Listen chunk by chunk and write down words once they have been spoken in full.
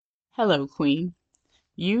Hello, Queen.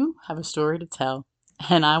 You have a story to tell,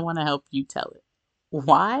 and I want to help you tell it.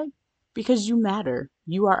 Why? Because you matter.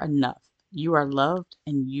 You are enough. You are loved,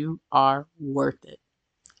 and you are worth it.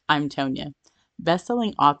 I'm Tonya,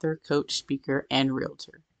 best-selling author, coach, speaker, and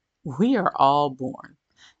realtor. We are all born,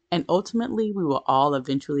 and ultimately we will all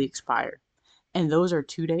eventually expire. And those are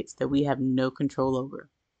two dates that we have no control over.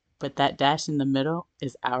 But that dash in the middle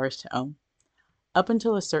is ours to own. Up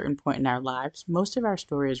until a certain point in our lives, most of our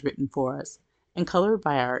story is written for us and colored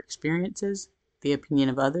by our experiences, the opinion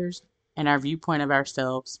of others, and our viewpoint of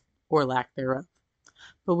ourselves, or lack thereof.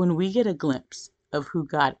 But when we get a glimpse of who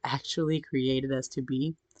God actually created us to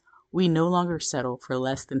be, we no longer settle for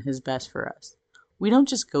less than His best for us. We don't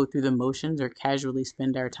just go through the motions or casually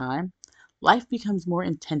spend our time. Life becomes more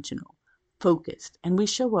intentional, focused, and we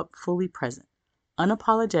show up fully present,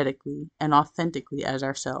 unapologetically and authentically as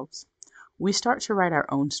ourselves. We start to write our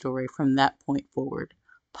own story from that point forward,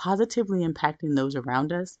 positively impacting those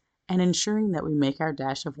around us and ensuring that we make our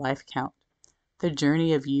dash of life count. The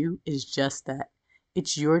journey of you is just that.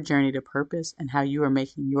 It's your journey to purpose and how you are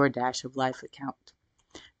making your dash of life count.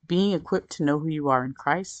 Being equipped to know who you are in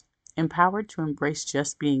Christ, empowered to embrace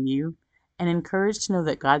just being you, and encouraged to know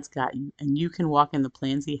that God's got you and you can walk in the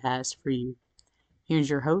plans He has for you. Here's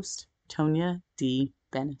your host, Tonya D.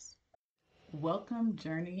 Bennis. Welcome,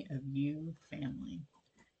 Journey of You family.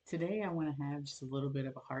 Today, I want to have just a little bit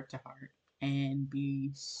of a heart to heart and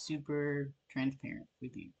be super transparent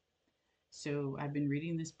with you. So, I've been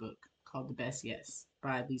reading this book called The Best Yes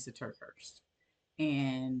by Lisa TerKeurst,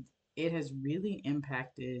 and it has really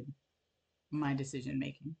impacted my decision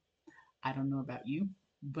making. I don't know about you,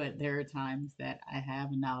 but there are times that I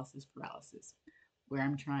have analysis paralysis where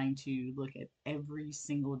I'm trying to look at every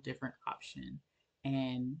single different option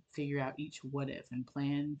and figure out each what if and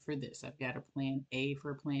plan for this. I've got a plan A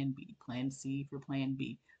for plan B, plan C for plan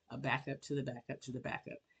B, a backup to the backup to the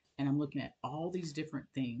backup. And I'm looking at all these different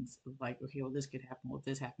things of like, okay, well, this could happen. Well, if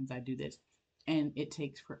this happens, I do this. And it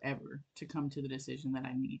takes forever to come to the decision that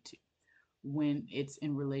I need to. When it's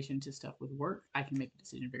in relation to stuff with work, I can make a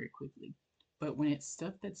decision very quickly. But when it's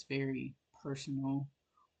stuff that's very personal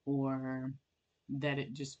or that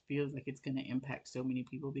it just feels like it's going to impact so many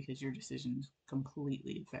people because your decisions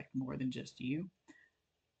completely affect more than just you,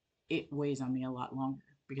 it weighs on me a lot longer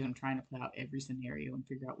because I'm trying to play out every scenario and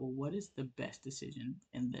figure out, well, what is the best decision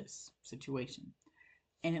in this situation?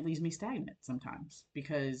 And it leaves me stagnant sometimes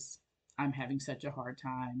because I'm having such a hard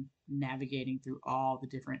time navigating through all the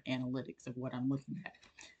different analytics of what I'm looking at.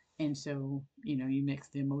 And so, you mix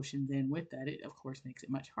the emotions in with that, it of course makes it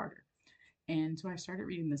much harder. And so I started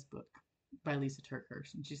reading this book by Lisa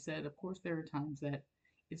TerKeurst, and she said, of course, there are times that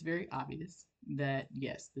it's very obvious that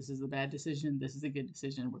yes, this is a bad decision, this is a good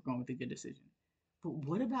decision, we're going with a good decision. But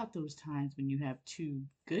what about those times when you have two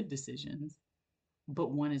good decisions,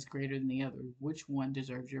 but one is greater than the other? Which one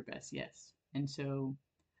deserves your best yes? And so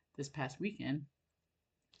this past weekend,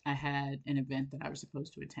 I had an event that I was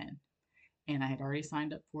supposed to attend, and I had already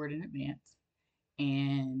signed up for it in advance.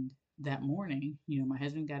 And that morning, my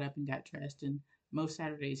husband got up and got dressed, and most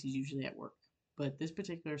Saturdays he's usually at work. But this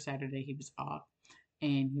particular Saturday he was off,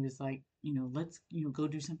 and he was like, let's, go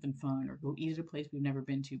do something fun or go eat at a place we've never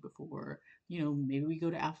been to before. Maybe we go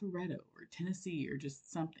to Alpharetta or Tennessee or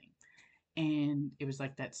just something. And it was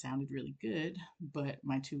like that sounded really good, but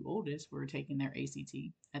my two oldest were taking their ACT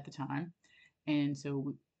at the time. And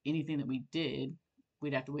so anything that we did,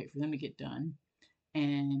 we'd have to wait for them to get done.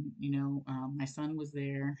 And my son was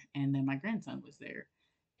there and then my grandson was there,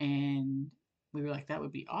 and we were like, that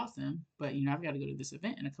would be awesome, but I've got to go to this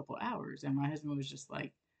event in a couple hours. And my husband was just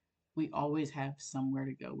like, we always have somewhere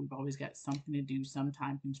to go, we've always got something to do, some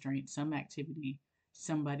time constraint, some activity,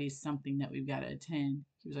 somebody's something that we've got to attend.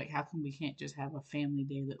 He was like, how come we can't just have a family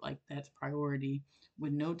day that like that's priority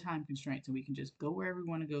with no time constraints, and we can just go wherever we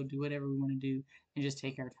want to go, do whatever we want to do, and just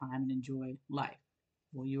take our time and enjoy life?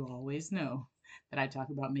 Well, you always know that I talk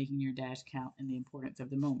about making your dash count and the importance of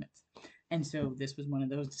the moments. And so this was one of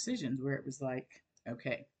those decisions where it was like,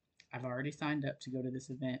 okay, I've already signed up to go to this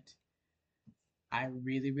event. I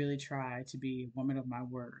really, really try to be a woman of my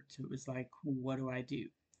word. So it was like, what do I do?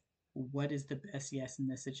 What is the best yes in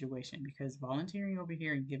this situation? Because volunteering over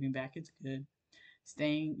here and giving back is good.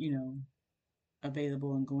 Staying,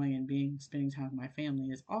 available and going and spending time with my family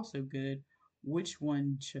is also good. Which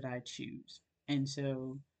one should I choose? And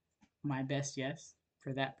so my best yes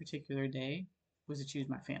for that particular day was to choose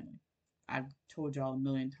my family. I've told y'all a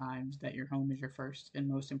million times that your home is your first and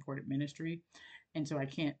most important ministry. And so I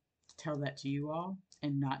can't tell that to you all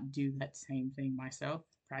and not do that same thing myself,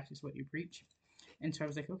 practice what you preach. And so I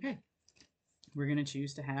was like, okay, We're going to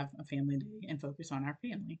choose to have a family day and focus on our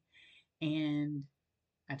family. And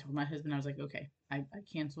I told my husband, I was like, okay, I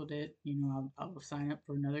canceled it. I'll sign up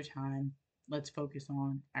for another time. Let's focus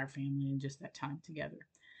on our family and just that time together.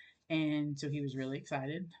 And so he was really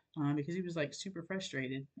excited because he was like super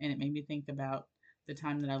frustrated. And it made me think about the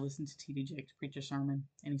time that I listened to T.D. Jakes preach a sermon.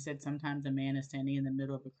 And he said, sometimes a man is standing in the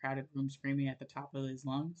middle of a crowded room screaming at the top of his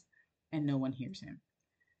lungs and no one hears him.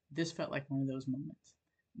 This felt like one of those moments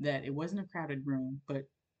that it wasn't a crowded room, but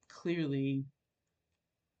clearly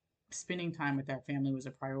spending time with our family was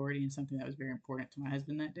a priority and something that was very important to my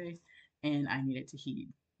husband that day. And I needed to heed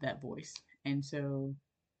that voice. And so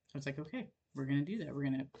I was like, okay, we're going to do that. We're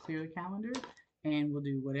going to clear the calendar and we'll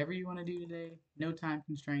do whatever you want to do today. No time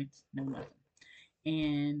constraints, no nothing.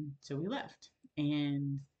 And so we left.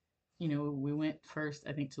 And, we went first,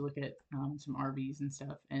 I think, to look at some RVs and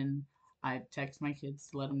stuff. And I texted my kids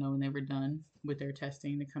to let them know when they were done with their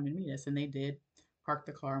testing to come and meet us. And they did, park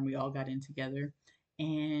the car, and we all got in together.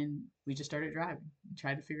 And we just started driving. We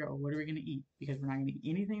tried to figure out, well, what are we going to eat? Because we're not going to eat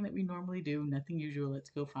anything that we normally do, nothing usual. Let's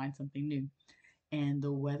go find something new. And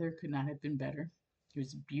the weather could not have been better. It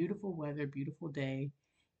was beautiful weather, beautiful day,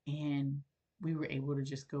 and we were able to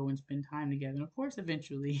just go and spend time together. And of course,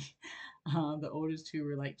 eventually, the oldest two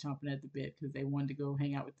were like chomping at the bit because they wanted to go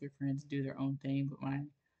hang out with their friends, do their own thing. But my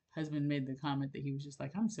husband made the comment that he was just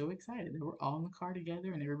like, I'm so excited that we're all in the car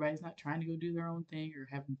together and everybody's not trying to go do their own thing or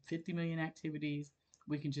having 50 million activities.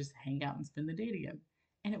 We can just hang out and spend the day together.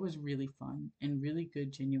 And it was really fun and really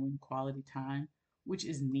good, genuine quality time, which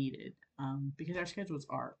is needed because our schedules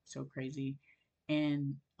are so crazy.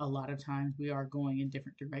 And a lot of times we are going in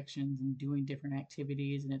different directions and doing different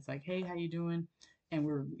activities. And it's like, hey, how you doing? And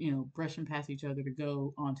we're, brushing past each other to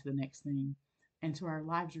go on to the next thing. And so our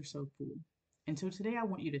lives are so full. And so today I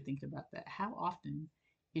want you to think about that. How often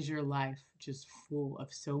is your life just full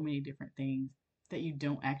of so many different things that you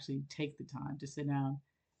don't actually take the time to sit down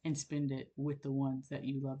and spend it with the ones that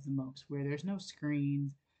you love the most, where there's no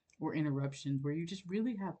screens or interruptions, where you just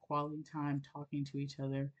really have quality time talking to each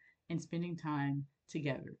other and spending time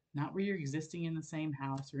together, not where you're existing in the same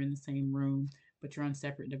house or in the same room, but you're on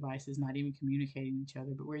separate devices, not even communicating with each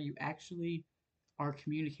other, but where you actually are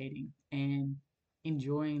communicating and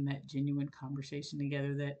enjoying that genuine conversation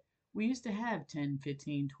together that we used to have 10,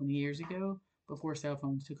 15, 20 years ago before cell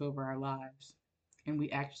phones took over our lives. And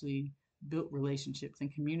we actually built relationships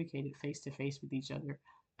and communicated face to face with each other.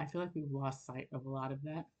 I feel like we've lost sight of a lot of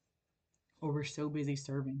that, or we're so busy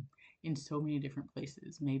serving in so many different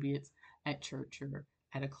places. Maybe it's at church or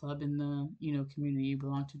at a club in the community. You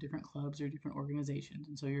belong to different clubs or different organizations,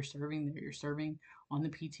 and so you're serving there. You're serving on the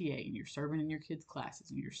PTA, and you're serving in your kids'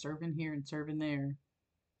 classes, and you're serving here and serving there,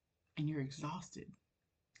 and you're exhausted,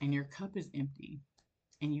 and your cup is empty,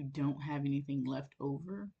 and you don't have anything left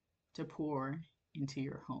over to pour into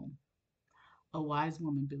your home. A wise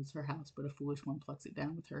woman builds her house, but a foolish one plucks it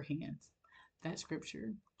down with her hands. That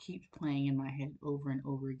scripture keeps playing in my head over and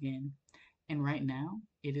over again. And right now,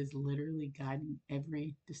 it is literally guiding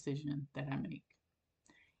every decision that I make.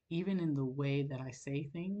 Even in the way that I say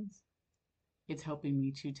things, it's helping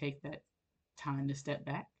me to take that time to step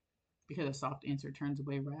back because a soft answer turns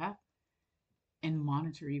away wrath and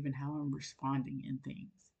monitor even how I'm responding in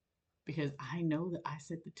things because I know that I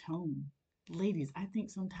set the tone. Ladies, I think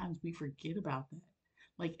sometimes we forget about that.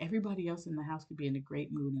 Like everybody else in the house could be in a great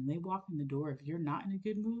mood and they walk in the door. If you're not in a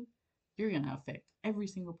good mood, you're going to affect every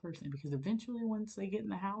single person because eventually, once they get in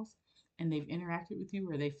the house and they've interacted with you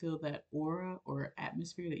or they feel that aura or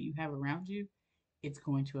atmosphere that you have around you, it's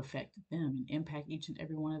going to affect them and impact each and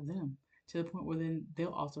every one of them to the point where then they'll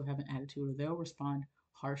also have an attitude or they'll respond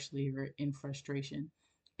harshly or in frustration.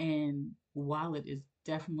 And while it is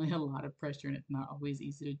definitely a lot of pressure and it's not always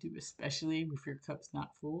easy to do, especially if your cup's not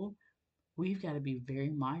full, we've got to be very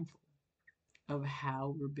mindful of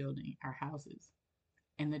how we're building our houses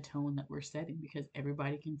and the tone that we're setting because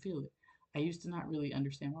everybody can feel it. I used to not really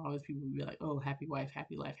understand why all those people would be like, oh, happy wife,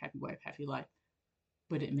 happy life, happy wife, happy life.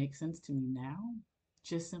 But it makes sense to me now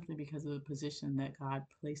just simply because of the position that God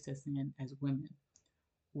placed us in as women.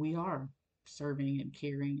 We are serving and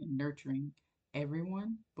caring and nurturing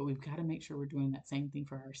everyone, but we've got to make sure we're doing that same thing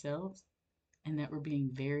for ourselves and that we're being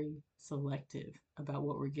very selective about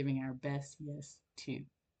what we're giving our best yes to.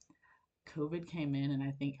 COVID came in and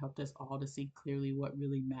I think helped us all to see clearly what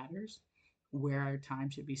really matters, where our time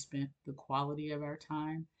should be spent, the quality of our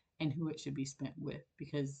time, and who it should be spent with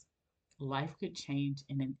because life could change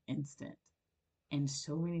in an instant and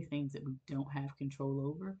so many things that we don't have control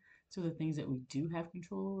over. So the things that we do have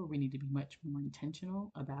control over, we need to be much more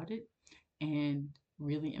intentional about it and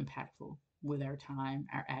really impactful with our time,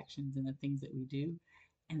 our actions, and the things that we do.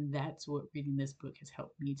 And that's what reading this book has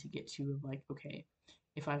helped me to get to of like, okay,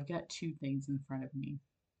 if I've got two things in front of me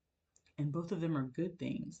and both of them are good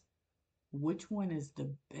things, which one is the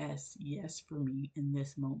best yes for me in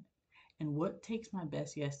this moment? And what takes my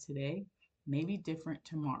best yes today may be different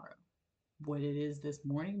tomorrow. What it is this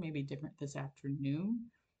morning may be different this afternoon,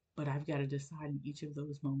 but I've got to decide in each of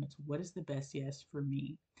those moments what is the best yes for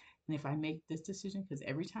me. And if I make this decision, because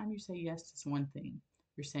every time you say yes to one thing,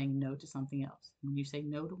 you're saying no to something else. When you say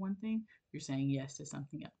no to one thing, you're saying yes to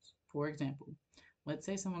something else. For example, let's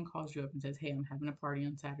say someone calls you up and says, hey, I'm having a party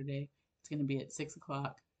on Saturday. It's going to be at 6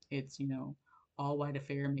 o'clock. It's, all white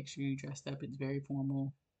affair. Make sure you dressed up. It's very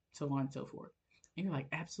formal, so on and so forth. And you're like,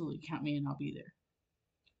 absolutely, count me in. I'll be there.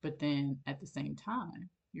 But then at the same time,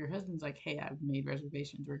 your husband's like, hey, I've made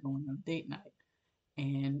reservations. We're going on a date night.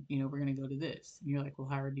 And, we're going to go to this. And you're like, well,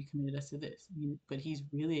 how already committed us to this? But he's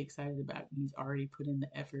really excited about it. And he's already put in the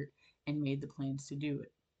effort and made the plans to do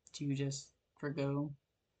it. Do you just forgo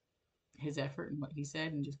his effort and what he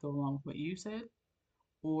said and just go along with what you said?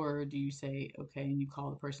 Or do you say, okay, and you call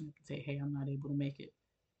the person up and say, hey, I'm not able to make it?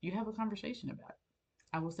 You have a conversation about it.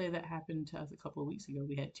 I will say that happened to us a couple of weeks ago.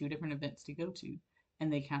 We had two different events to go to,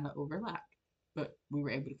 and they kind of overlapped. But we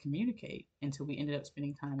were able to communicate until we ended up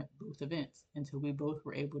spending time at both events, until we both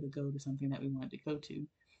were able to go to something that we wanted to go to,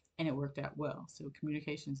 and it worked out well. So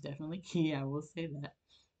communication is definitely key, I will say that.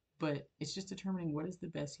 But it's just determining what is the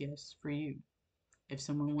best yes for you. If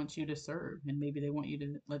someone wants you to serve, and maybe they want you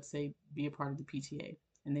to, let's say, be a part of the PTA,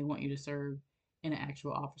 and they want you to serve in an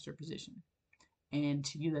actual officer position, and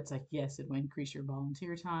to you, that's like, yes, it'll increase your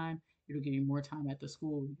volunteer time. It'll give you more time at the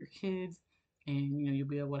school with your kids. And, you'll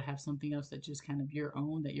be able to have something else that's just kind of your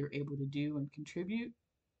own that you're able to do and contribute.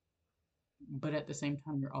 But at the same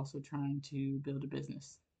time, you're also trying to build a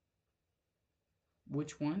business.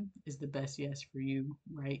 Which one is the best yes for you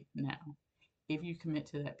right now? If you commit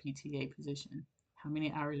to that PTA position, how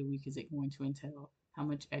many hours a week is it going to entail? How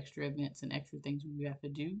much extra events and extra things will you have to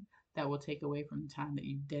do that will take away from the time that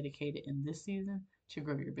you've dedicated in this season to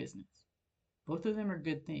grow your business? Both of them are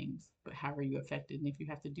good things, but how are you affected? And if you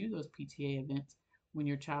have to do those PTA events when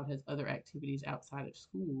your child has other activities outside of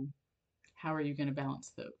school, how are you going to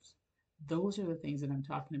balance those? Those are the things that I'm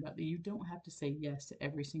talking about, that you don't have to say yes to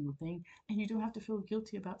every single thing, and you don't have to feel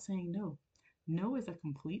guilty about saying no. No is a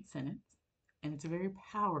complete sentence, and it's a very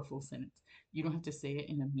powerful sentence. You don't have to say it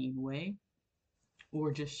in a mean way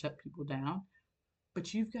or just shut people down,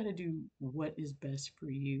 but you've got to do what is best for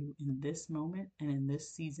you in this moment and in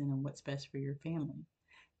this season and what's best for your family.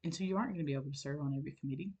 And so you aren't going to be able to serve on every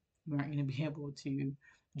committee. You aren't going to be able to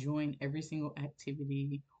join every single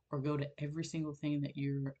activity or go to every single thing that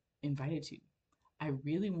you're invited to. I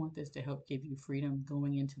really want this to help give you freedom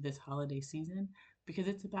going into this holiday season because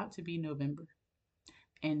it's about to be November.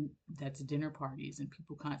 And that's dinner parties and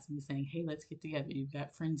people constantly saying, hey, let's get together. You've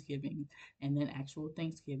got Friendsgiving and then actual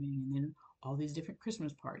Thanksgiving and then all these different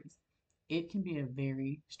Christmas parties. It can be a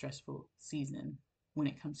very stressful season when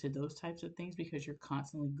it comes to those types of things because you're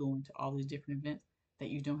constantly going to all these different events that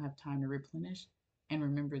you don't have time to replenish and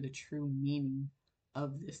remember the true meaning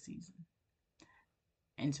of this season.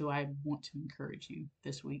 And so I want to encourage you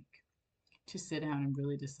this week to sit down and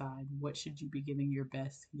really decide what should you be giving your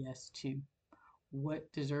best yes to.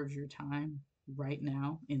 What deserves your time right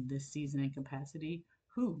now in this season and capacity?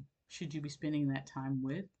 Who should you be spending that time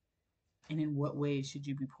with? And in what ways should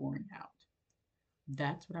you be pouring out?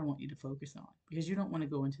 That's what I want you to focus on because you don't want to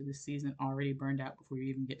go into this season already burned out before you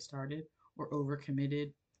even get started or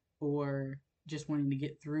overcommitted or just wanting to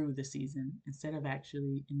get through the season instead of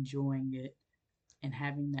actually enjoying it and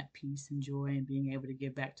having that peace and joy and being able to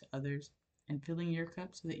give back to others and filling your cup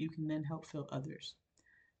so that you can then help fill others.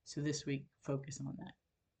 So this week, focus on that.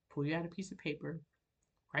 Pull you out a piece of paper,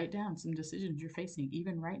 write down some decisions you're facing,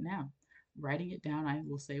 even right now. Writing it down, I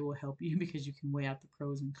will say, will help you because you can weigh out the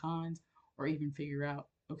pros and cons or even figure out,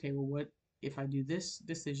 okay, well, what if I do this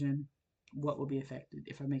decision, what will be affected?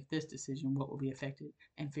 If I make this decision, what will be affected?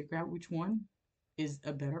 And figure out which one is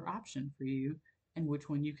a better option for you and which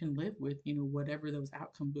one you can live with, whatever those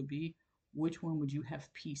outcomes would be, which one would you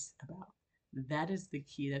have peace about? That is the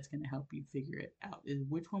key that's going to help you figure it out is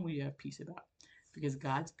which one will you have peace about? Because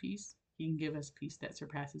God's peace, he can give us peace that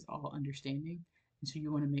surpasses all understanding. And so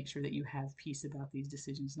you want to make sure that you have peace about these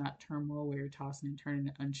decisions, not turmoil where you're tossing and turning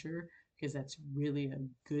and unsure, because that's really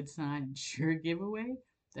a good sign and sure giveaway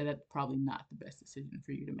that that's probably not the best decision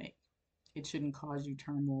for you to make. It shouldn't cause you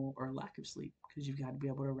turmoil or a lack of sleep because you've got to be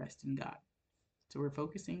able to rest in God. So we're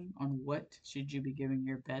focusing on what should you be giving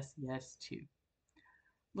your best yes to.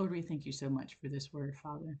 Lord, we thank you so much for this word,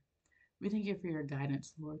 Father. We thank you for your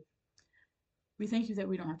guidance, Lord. We thank you that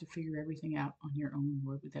we don't have to figure everything out on your own,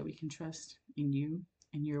 Lord, but that we can trust in you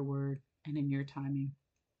and your word and in your timing.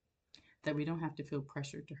 That we don't have to feel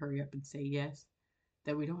pressured to hurry up and say yes.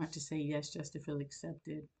 That we don't have to say yes just to feel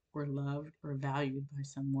accepted or loved or valued by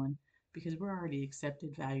someone, because we're already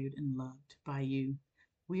accepted, valued, and loved by you.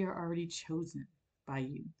 We are already chosen by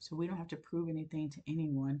you. So we don't have to prove anything to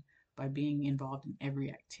anyone by being involved in every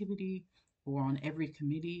activity or on every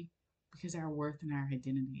committee, because our worth and our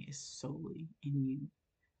identity is solely in you.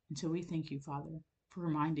 And so we thank you, Father, for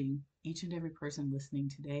reminding each and every person listening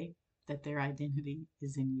today that their identity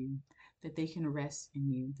is in you, that they can rest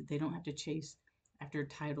in you, that they don't have to chase after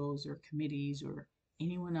titles or committees or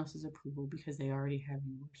anyone else's approval because they already have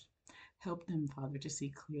yours. Help them, Father, to see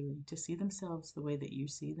clearly, to see themselves the way that you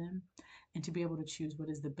see them, and to be able to choose what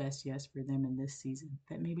is the best yes for them in this season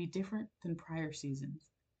that may be different than prior seasons,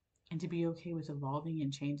 and to be okay with evolving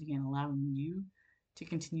and changing and allowing you to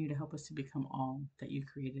continue to help us to become all that you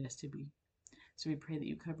created us to be. So we pray that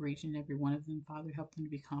you cover each and every one of them, Father. Help them to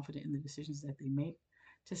be confident in the decisions that they make,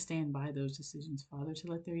 to stand by those decisions, Father, to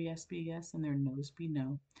let their yes be yes and their no's be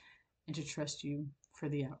no, and to trust you for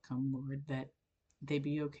the outcome, Lord, that they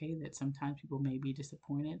be okay, that sometimes people may be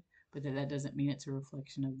disappointed, but that doesn't mean it's a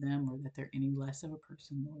reflection of them or that they're any less of a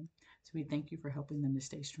person, Lord. So we thank you for helping them to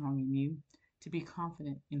stay strong in you, to be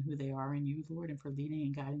confident in who they are in you, Lord, and for leading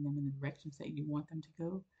and guiding them in the directions that you want them to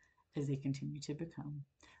go as they continue to become.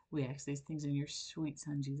 We ask these things in your sweet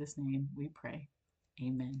Son, Jesus' name, we pray.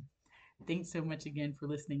 Amen. Thanks so much again for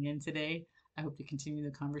listening in today. I hope to continue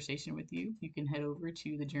the conversation with you. You can head over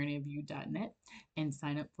to thejourneyofyou.net and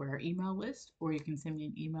sign up for our email list, or you can send me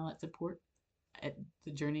an email at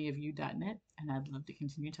support@thejourneyofyou.net, and I'd love to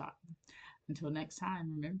continue talking. Until next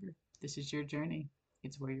time, remember, this is your journey.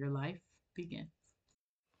 It's where your life begins.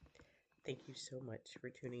 Thank you so much for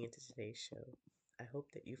tuning into today's show. I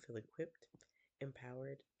hope that you feel equipped,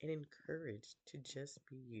 empowered, and encouraged to just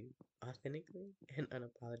be you, authentically and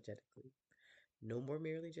unapologetically. No more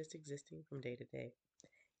merely just existing from day to day.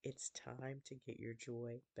 It's time to get your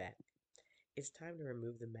joy back. It's time to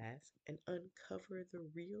remove the mask and uncover the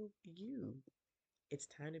real you. It's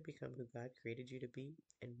time to become who God created you to be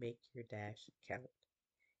and make your dash count.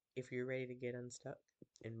 If you're ready to get unstuck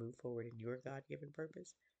and move forward in your God given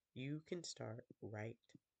purpose, you can start right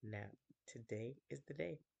now. Today is the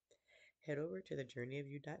day. Head over to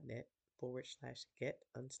thejourneyofyou.net /get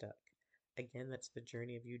unstuck. Again, that's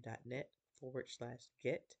thejourneyofyou.net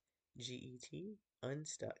 /get GET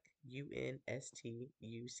unstuck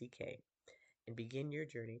UNSTUCK, and begin your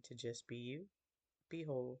journey to just be you, be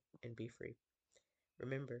whole, and be free.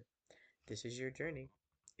 Remember, this is your journey.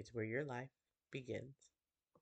 It's where your life begins.